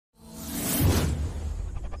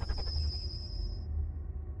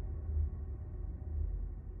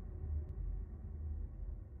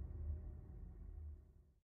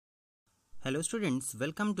Hello students,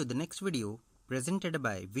 welcome to the next video presented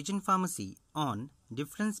by Vision Pharmacy on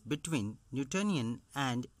difference between Newtonian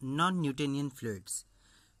and non-Newtonian fluids.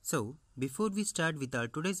 So, before we start with our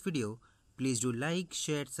today's video, please do like,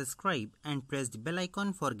 share, subscribe and press the bell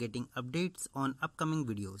icon for getting updates on upcoming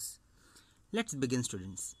videos. Let's begin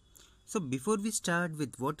students. So, before we start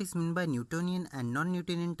with what is meant by Newtonian and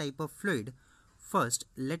non-Newtonian type of fluid, first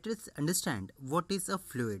let us understand what is a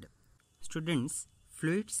fluid. Students,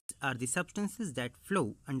 fluids are the substances that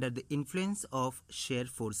flow under the influence of shear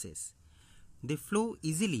forces. They flow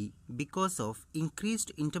easily because of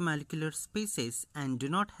increased intermolecular spaces and do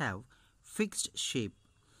not have fixed shape.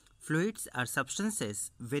 Fluids are substances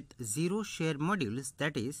with zero shear modules,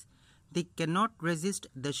 that is, they cannot resist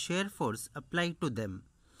the shear force applied to them.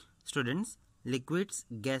 Students, liquids,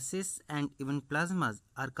 gases and even plasmas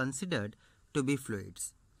are considered to be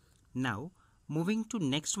fluids. Now, moving to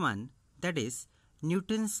next one, that is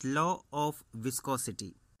Newton's law of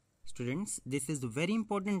viscosity. Students, this is a very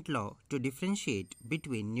important law to differentiate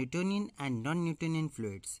between Newtonian and non-Newtonian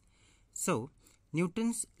fluids. So,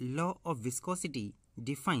 Newton's law of viscosity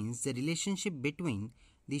defines the relationship between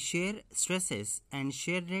the shear stresses and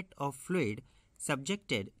shear rate of fluid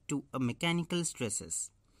subjected to a mechanical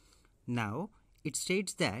stresses. Now, it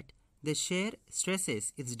states that the shear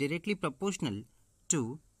stresses is directly proportional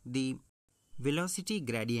to the velocity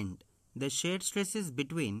gradient. The shear stresses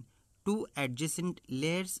between two adjacent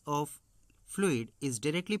layers of fluid is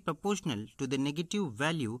directly proportional to the negative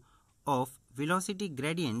value of velocity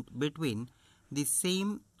gradient between the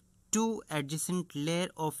same two adjacent layer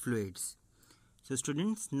of fluids. So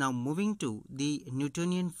students, now moving to the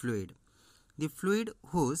Newtonian fluid. The fluid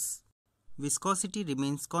whose viscosity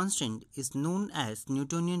remains constant is known as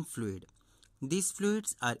Newtonian fluid. These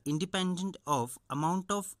fluids are independent of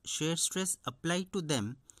amount of shear stress applied to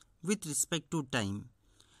them with respect to time.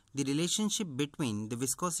 The relationship between the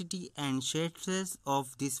viscosity and shear stress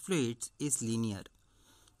of these fluids is linear.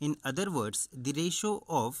 In other words, the ratio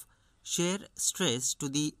of shear stress to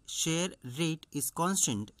the shear rate is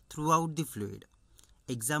constant throughout the fluid.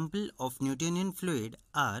 Example of Newtonian fluid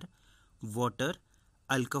are water,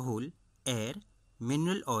 alcohol, air,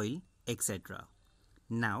 mineral oil, etc.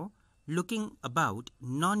 Now, looking about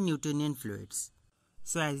non-Newtonian fluids.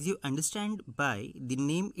 So as you understand by the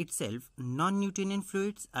name itself, non-Newtonian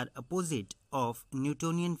fluids are opposite of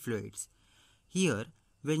Newtonian fluids. Here,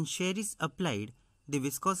 when shear is applied, the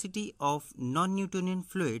viscosity of non-Newtonian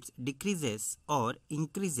fluids decreases or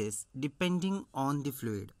increases depending on the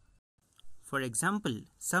fluid. For example,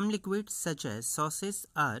 some liquids such as sauces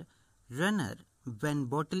are runner when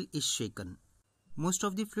bottle is shaken. Most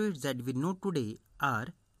of the fluids that we know today are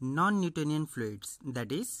non-Newtonian fluids,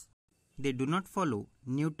 that is, they do not follow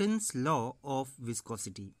Newton's law of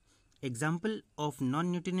viscosity. Example of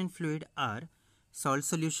non-Newtonian fluid are salt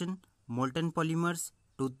solution, molten polymers,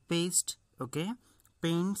 toothpaste,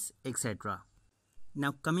 paints, etc.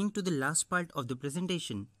 Now coming to the last part of the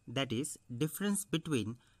presentation, that is difference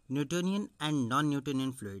between Newtonian and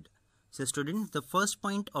non-Newtonian fluid. So students, the first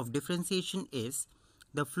point of differentiation is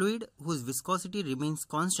the fluid whose viscosity remains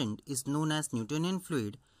constant is known as Newtonian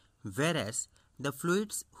fluid, whereas the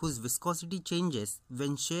fluids whose viscosity changes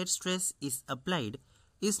when shear stress is applied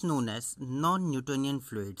is known as non-Newtonian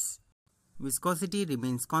fluids. Viscosity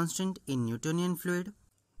remains constant in Newtonian fluid,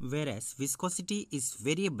 whereas viscosity is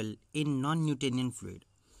variable in non-Newtonian fluid.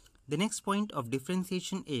 The next point of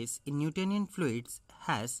differentiation is in Newtonian fluids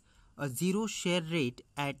has a zero shear rate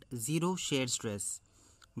at zero shear stress,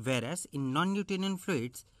 whereas in non-Newtonian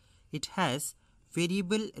fluids it has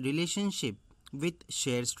variable relationship with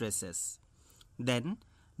shear stresses. Then,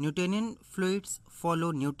 Newtonian fluids follow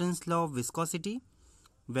Newton's law of viscosity,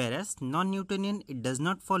 whereas non-Newtonian it does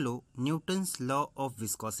not follow Newton's law of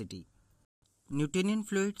viscosity. Newtonian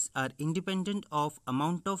fluids are independent of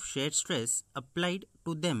amount of shear stress applied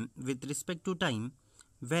to them with respect to time,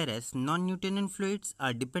 whereas non-Newtonian fluids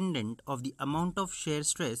are dependent of the amount of shear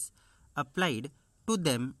stress applied to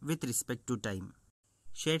them with respect to time.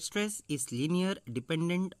 Shear stress is linear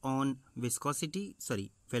dependent on velocity,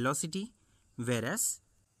 whereas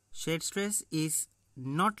shear stress is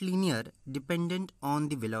not linear dependent on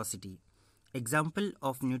the velocity. Example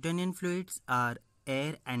of Newtonian fluids are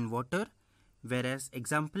air and water, whereas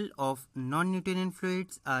example of non-Newtonian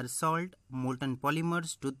fluids are salt, molten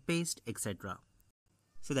polymers, toothpaste, etc.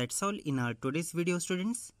 So that's all in our today's video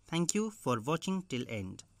students. Thank you for watching till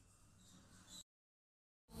end.